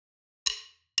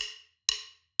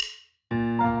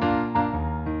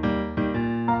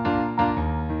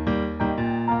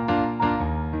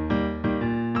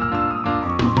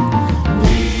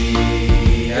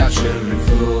children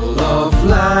full of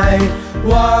light,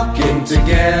 walking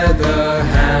together,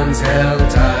 hands held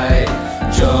tight.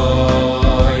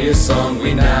 Joyous song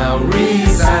we now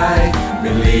recite,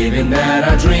 believing that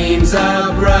our dreams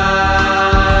are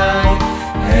bright.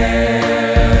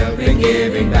 Helping,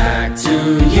 giving back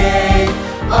to ye,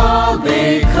 all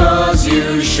because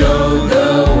you showed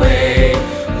the way.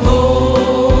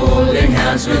 Holding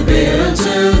hands we'll build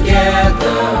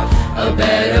together a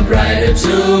better, brighter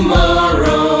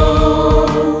tomorrow.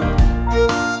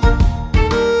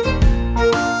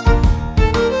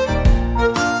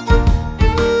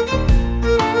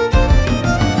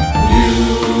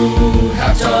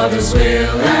 Taught us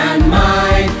will and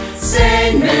might,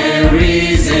 Saint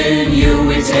Mary's, in you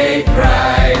we take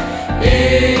pride.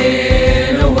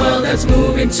 In a world that's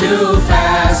moving too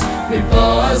fast, we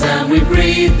pause and we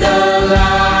breathe the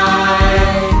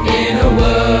light. In a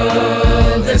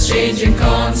world that's changing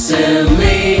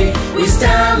constantly,